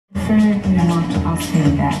prefer you not to ask me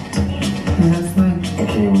that. That's like...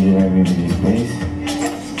 Okay, would you like me to this place?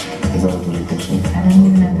 Is that the question? I don't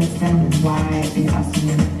even understand why you ask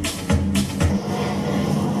me.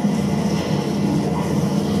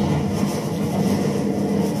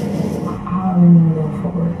 How do you move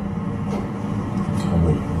forward? How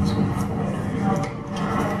would you move forward?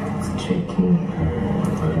 It's tricky.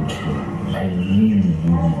 Very true. I really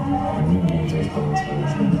enjoy going to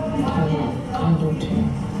this. I do too.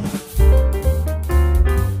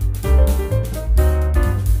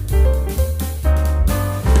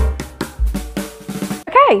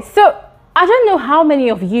 Okay, so I don't know how many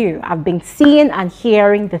of you have been seeing and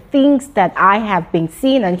hearing the things that I have been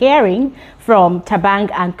seeing and hearing from Thabang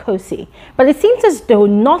and Khosi, but it seems as though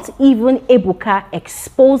not even Ebuka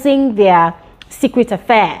exposing their secret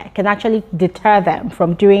affair can actually deter them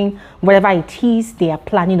from doing whatever it is they are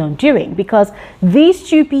planning on doing, because these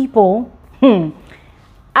two people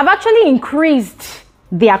have actually increased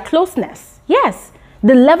their closeness. Yes,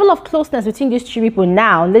 the level of closeness between these two people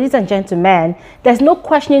now, ladies and gentlemen, there's no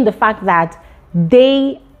questioning the fact that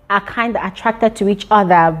they are kind of attracted to each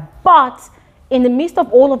other, but in the midst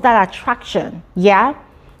of all of that attraction, yeah,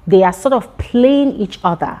 they are sort of playing each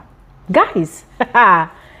other. Guys,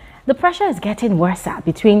 the pressure is getting worse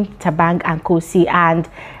between Thabang and Khosi, and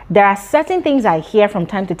there are certain things I hear from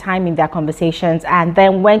time to time in their conversations, and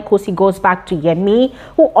then when Khosi goes back to Yemi,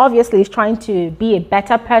 who obviously is trying to be a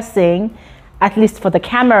better person, at least for the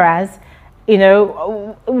cameras, you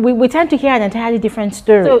know, we tend to hear an entirely different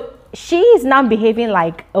story. So she is now behaving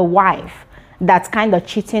like a wife that's kind of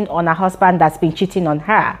cheating on her husband that's been cheating on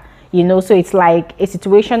her. You know, so it's like a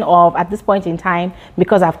situation of, at this point in time,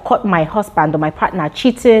 because I've caught my husband or my partner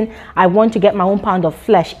cheating, I want to get my own pound of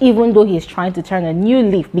flesh, even though he's trying to turn a new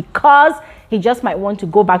leaf, because he just might want to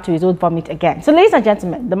go back to his old vomit again. So ladies and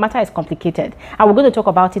gentlemen, the matter is complicated, and we're going to talk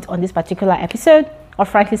about it on this particular episode of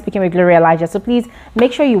Frankly Speaking with Glory Elijah. So please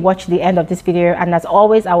make sure you watch the end of this video, and as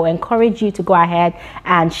always, I will encourage you to go ahead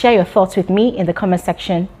and share your thoughts with me in the comment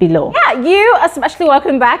section below. Yeah, you especially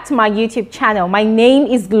welcome back to my YouTube channel. My name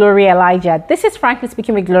is Glory Elijah. This is Frankly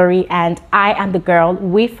Speaking with Glory, and I am the girl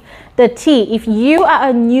with the T. If you are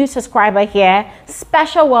a new subscriber here,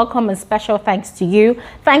 special welcome and special thanks to you.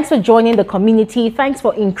 Thanks for joining the community. Thanks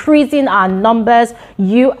for increasing our numbers.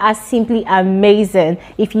 You are simply amazing.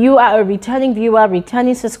 If you are a returning viewer,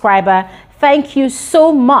 returning subscriber, thank you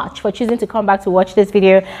so much for choosing to come back to watch this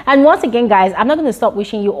video. And once again, guys, I'm not going to stop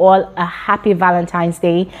wishing you all a happy Valentine's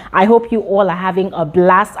Day. I hope you all are having a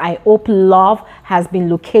blast. I hope love has been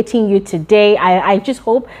locating you today. I just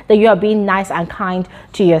hope that you are being nice and kind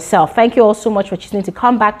to yourself. Thank you all so much for choosing to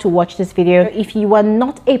come back to watch this video. If you are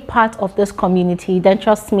not a part of this community, then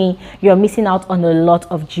trust me, you're missing out on a lot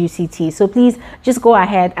of juicy tea. So please just go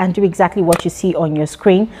ahead and do exactly what you see on your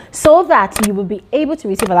screen, so that you will be able to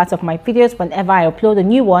receive a lot of my videos whenever I upload a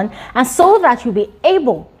new one, and so that you'll be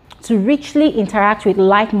able to richly interact with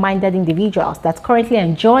like-minded individuals that's currently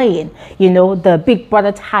enjoying, you know, the Big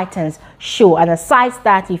Brother Titans show. And aside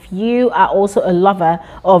that, if you are also a lover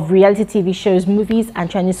of reality TV shows, movies, and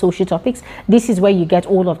trending social topics, this is where you get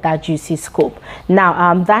all of that juicy scoop.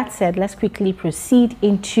 Now, that said, let's quickly proceed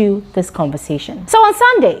into this conversation. So on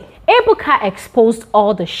Sunday, Ebuka exposed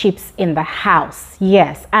all the ships in the house.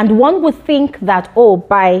 Yes, and one would think that, oh,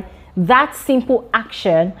 by that simple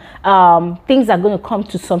action, things are going to come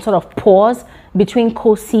to some sort of pause between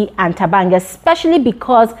Khosi and Thabang, especially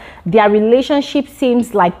because their relationship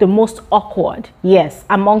seems like the most awkward, yes,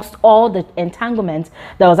 amongst all the entanglements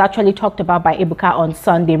that was actually talked about by Ebuka on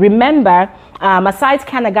Sunday. Remember, aside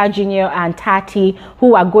Kanaga Jr. and Tati,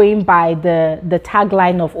 who are going by the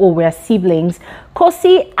tagline of, oh, we're siblings,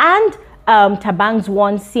 Khosi and Thabang's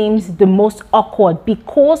one seems the most awkward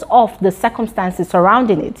because of the circumstances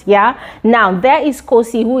surrounding it. Yeah, now there is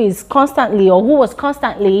Khosi, who is constantly, or who was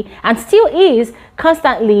constantly and still is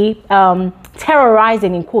constantly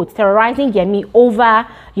terrorizing, in quotes, terrorizing Yemi over,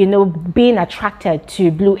 you know, being attracted to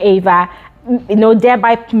Blue Aiva, you know,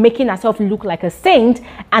 thereby making herself look like a saint.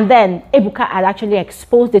 And then Ebuka had actually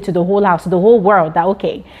exposed it to the whole house, to the whole world, that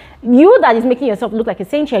okay, you that is making yourself look like a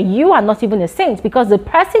saint here, you are not even a saint, because the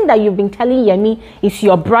person that you've been telling Yemi is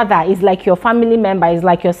your brother, is like your family member, is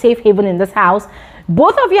like your safe haven in this house.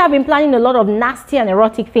 Both of you have been planning a lot of nasty and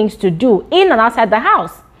erotic things to do in and outside the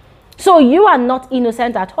house. So you are not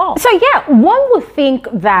innocent at all. So yeah, one would think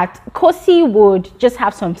that Khosi would just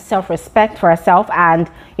have some self-respect for herself and,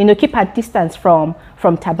 you know, keep her distance from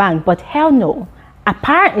Thabang, but hell no.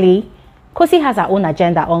 Apparently, Khosi has her own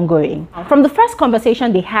agenda ongoing. From the first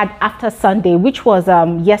conversation they had after Sunday, which was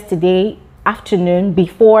yesterday, afternoon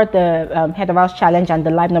before the head of house challenge and the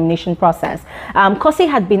live nomination process, Khosi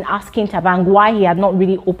had been asking Thabang why he had not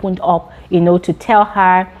really opened up, to tell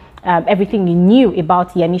her everything he knew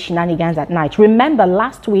about Yemi shenanigans at night. Remember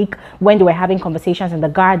last week when they were having conversations in the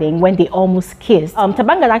garden, when they almost kissed,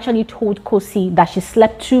 Thabang had actually told Khosi that she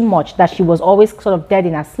slept too much, that she was always sort of dead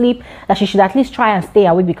in her sleep, that she should at least try and stay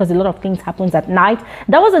awake because a lot of things happens at night.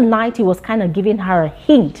 That was a night he was kind of giving her a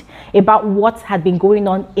hint about what had been going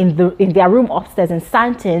on in their room upstairs in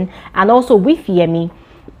Santon and also with Yemi.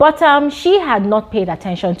 But she had not paid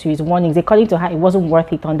attention to his warnings. According to her, it wasn't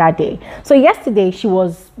worth it on that day. So yesterday, she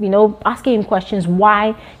was, asking him questions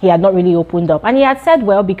why he had not really opened up. And he had said,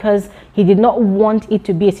 well, because he did not want it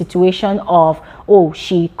to be a situation of, oh,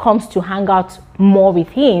 she comes to hang out more with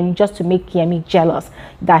him just to make Yemi jealous.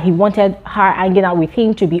 That he wanted her hanging out with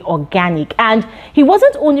him to be organic. And he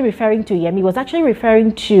wasn't only referring to Yemi, he was actually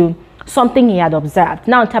referring to something he had observed.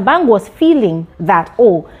 Now, Thabang was feeling that,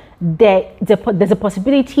 oh, there's a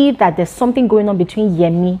possibility that there's something going on between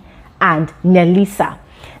Yemi and Nelisa.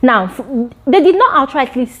 Now, they did not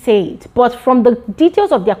outrightly say it, but from the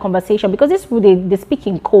details of their conversation, because they speak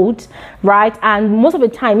in codes, right? And most of the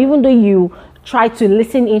time, even though you try to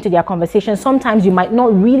listen into their conversation, sometimes you might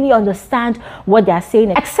not really understand what they're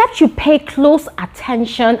saying, except you pay close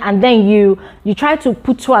attention and then you try to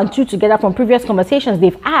put two and two together from previous conversations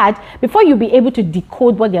they've had before you'll be able to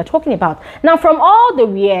decode what they're talking about. Now, from all that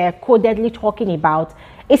we are codedly talking about,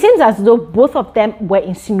 it seems as though both of them were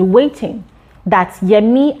insinuating that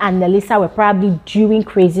Yemi and Nelisa were probably doing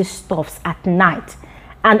crazy stuffs at night.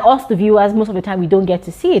 And us, the viewers, most of the time we don't get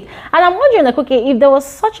to see it. And I'm wondering, like, okay, if there was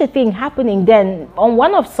such a thing happening, then on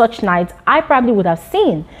one of such nights, I probably would have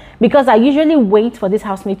seen, because I usually wait for this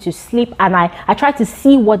housemate to sleep and I try to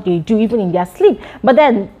see what they do even in their sleep. But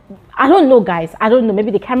then, I don't know, guys. I don't know.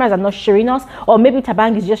 Maybe the cameras are not showing us, or maybe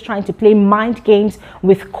Thabang is just trying to play mind games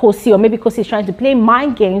with Khosi, or maybe Khosi is trying to play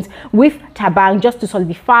mind games with Thabang just to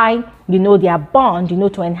solidify, their bond,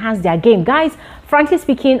 to enhance their game. Guys, frankly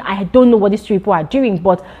speaking, I don't know what these two people are doing,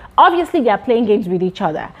 but obviously they are playing games with each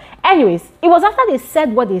other. Anyways, it was after they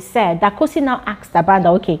said what they said that Khosi now asked Thabang,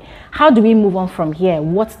 okay, how do we move on from here?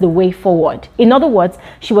 What's the way forward? In other words,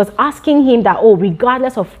 she was asking him that, oh,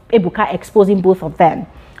 regardless of Ebuka exposing both of them,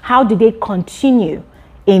 how do they continue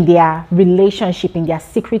in their relationship, in their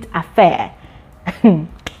secret affair?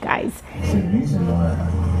 Guys. The reason why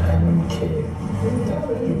I don't care that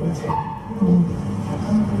people take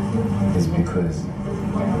is because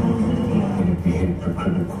it would be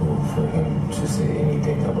hypocritical for him to say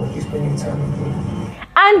anything about you spending time with me.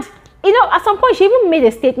 And, at some point she even made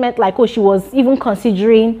a statement like, oh, she was even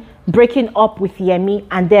considering breaking up with Yemi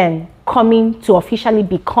and then coming to officially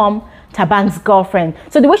become Thabang's girlfriend.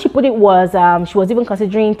 So the way she put it was, she was even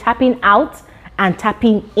considering tapping out and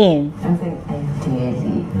tapping in. Something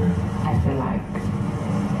ideally, I feel like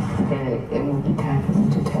it would be time for them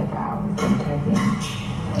to tap out and tap in.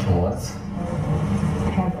 What?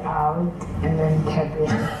 Tap out and then tap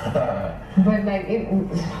in. But like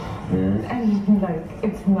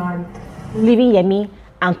it's not leaving Yemi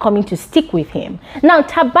and coming to stick with him. Now,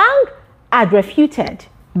 Thabang had refuted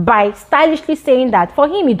by stylishly saying that for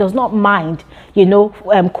him, he does not mind,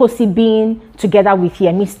 Khosi being together with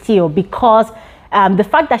Yemi still, because the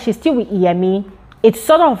fact that she's still with Yemi, it's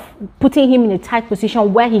sort of putting him in a tight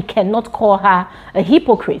position where he cannot call her a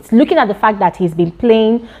hypocrite, looking at the fact that he's been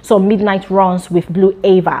playing some midnight runs with Blue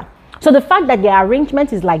Aiva. So the fact that their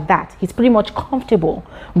arrangement is like that, he's pretty much comfortable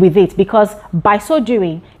with it, because by so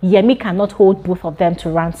doing, Yemi cannot hold both of them to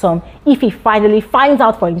ransom if he finally finds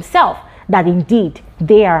out for himself that indeed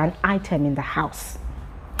they are an item in the house.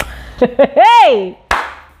 Hey!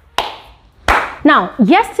 Now,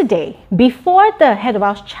 yesterday, before the head of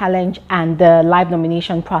house challenge and the live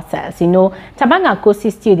nomination process, Thabang and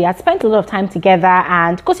Khosi still, they had spent a lot of time together,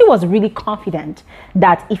 and Khosi was really confident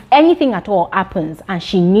that if anything at all happens and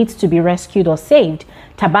she needs to be rescued or saved,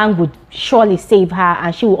 Thabang would surely save her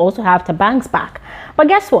and she will also have Thabang's back. But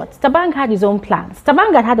guess what? Thabang had his own plans.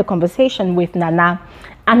 Thabang had a conversation with Nana,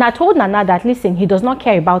 and I told Nana that, listen, he does not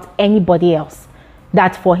care about anybody else.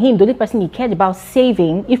 That for him, the only person he cared about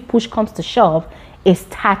saving, if push comes to shove, is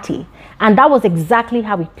Tati. And that was exactly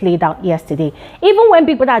how it played out yesterday. Even when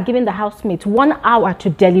Big Brother had given the housemates 1 hour to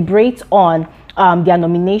deliberate on their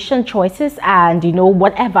nomination choices and,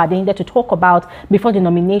 whatever they needed to talk about before the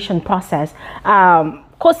nomination process,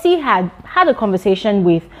 Khosi had a conversation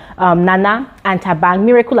with Nana and Thabang,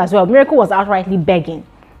 Miracle as well. Miracle was outrightly begging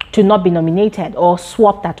to not be nominated or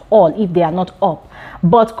swapped at all if they are not up.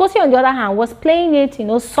 But Khosi, on the other hand, was playing it, you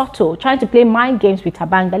know, subtle, trying to play mind games with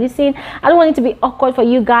Thabang. That listen, I don't want it to be awkward for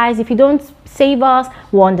you guys. If you don't save us,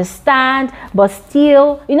 we'll understand. But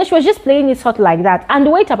still, you know, she was just playing it subtle like that. And the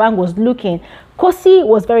way Thabang was looking, Khosi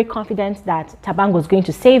was very confident that Thabang was going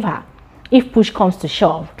to save her if push comes to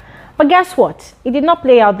shove. But guess what? It did not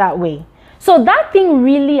play out that way. So that thing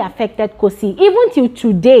really affected Khosi. Even till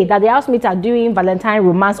today, that the housemates are doing Valentine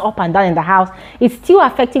romance up and down in the house, it's still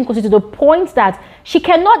affecting Khosi to the point that she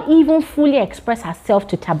cannot even fully express herself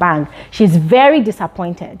to Thabang. She's very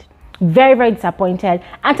disappointed. Very, very disappointed.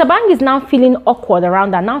 And Thabang is now feeling awkward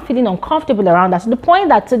around her, now feeling uncomfortable around her, to the point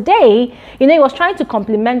that today, you know, he was trying to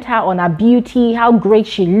compliment her on her beauty, how great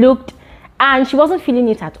she looked, and she wasn't feeling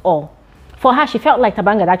it at all. For her, she felt like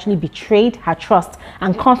Thabang had actually betrayed her trust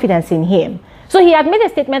and confidence in him. So he had made a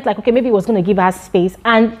statement like, okay, maybe he was going to give her space,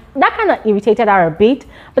 and that kind of irritated her a bit.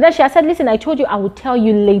 But then she had said, listen, I told you I would tell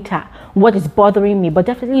you later what is bothering me, but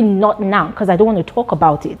definitely not now because I don't want to talk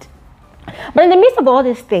about it. But in the midst of all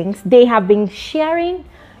these things, they have been sharing,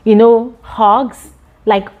 you know, hugs,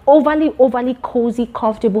 like overly cozy,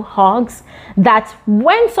 comfortable hugs, that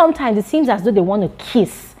when sometimes it seems as though they want to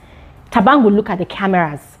kiss, Thabang will look at the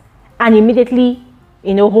cameras and immediately,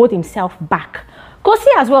 you know, hold himself back. Khosi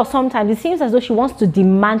as well, sometimes it seems as though she wants to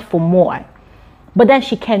demand for more, but then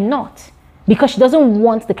she cannot because she doesn't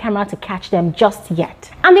want the camera to catch them just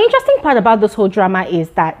yet. And the interesting part about this whole drama is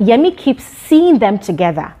that Yemi keeps seeing them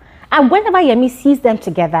together. And whenever Yemi sees them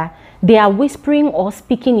together, they are whispering or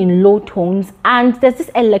speaking in low tones, and there's this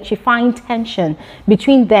electrifying tension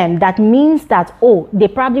between them that means that, oh, they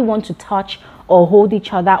probably want to touch or hold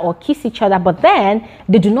each other or kiss each other, but then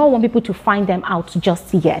they do not want people to find them out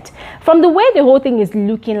just yet. From the way the whole thing is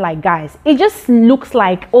looking like, guys, it just looks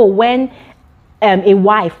like, oh, when a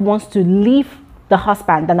wife wants to leave the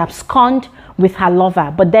husband and abscond with her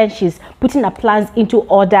lover, but then she's putting her plans into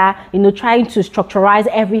order, you know, trying to structurize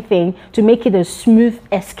everything to make it a smooth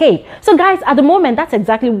escape. So guys, at the moment, that's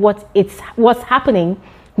exactly what's happening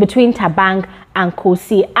between Thabang and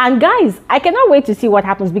Khosi. And guys, I cannot wait to see what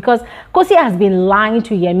happens, because Khosi has been lying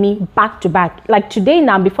to Yemi back to back. Like today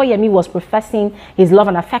now, before Yemi was professing his love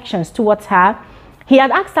and affections towards her, he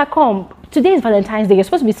had asked her, come, today is Valentine's Day, you're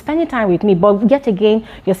supposed to be spending time with me, but yet again,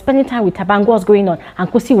 you're spending time with Thabang. What's going on? And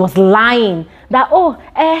Khosi was lying that, oh,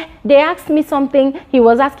 they asked me something, he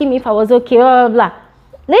was asking me if I was okay, blah, blah, blah.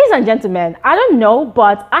 Ladies and gentlemen, I don't know,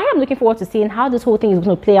 but I am looking forward to seeing how this whole thing is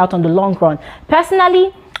going to play out on the long run.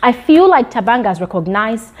 Personally, I feel like Thabang has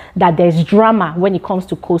recognized that there's drama when it comes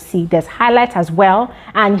to Khosi. There's highlights as well,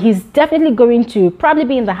 and he's definitely going to probably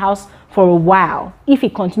be in the house for a while if he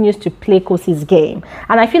continues to play Khosi's game.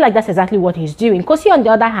 And I feel like that's exactly what he's doing. Khosi, on the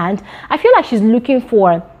other hand, I feel like she's looking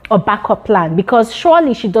for a backup plan, because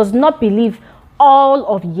surely she does not believe all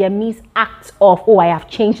of Yemi's acts of, oh, I have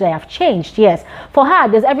changed. Yes, for her,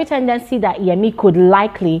 there's every tendency that Yemi could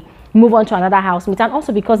likely move on to another housemate, and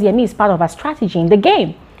also because Yemi is part of her strategy in the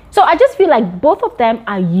game. So I just feel like both of them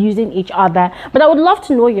are using each other. But I would love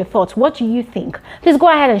to know your thoughts. What do you think? Please go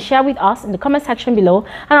ahead and share with us in the comment section below.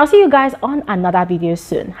 And I'll see you guys on another video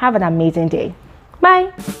soon. Have an amazing day.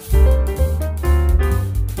 Bye.